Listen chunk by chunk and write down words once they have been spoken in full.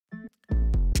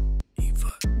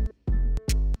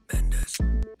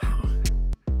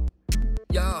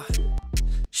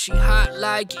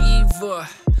like Eva.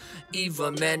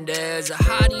 Eva Mendes, a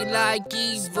hottie like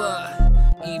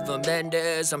Eva. Eva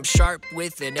Mendes, I'm sharp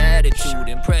with an attitude,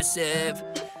 impressive.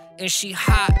 And she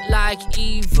hot like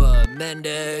Eva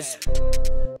Mendes.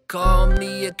 Call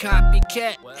me a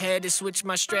copycat, had to switch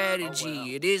my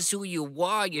strategy. It is who you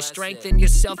are, you strengthen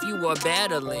yourself, you are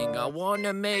battling. I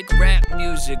wanna make rap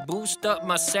music, boost up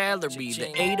my salary.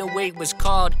 The 808 was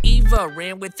called Eva,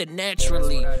 ran with it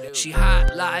naturally. She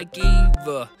hot like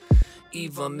Eva.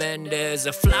 Eva Mendes,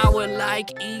 a flower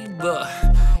like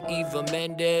Eva. Eva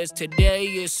Mendes, today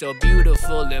is so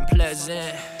beautiful and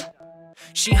pleasant.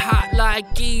 She hot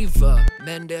like Eva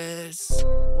Mendes.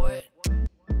 What?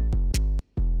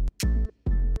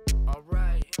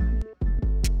 Alright.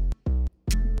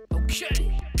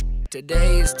 Okay.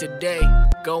 Today is today,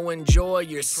 go enjoy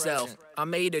yourself. I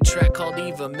made a track called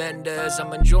Eva Mendes,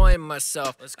 I'm enjoying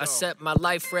myself. I set my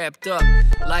life wrapped up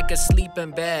like a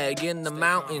sleeping bag in the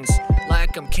mountains,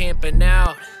 like I'm camping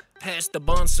out past the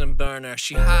Bunsen burner.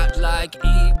 She hot like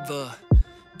Eva.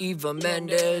 Eva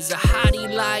Mendes, a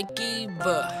hottie like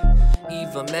Eva.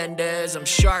 Eva Mendes, I'm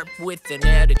sharp with an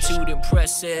attitude,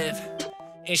 impressive.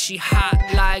 And she hot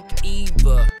like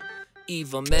Eva.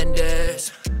 Eva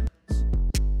Mendes.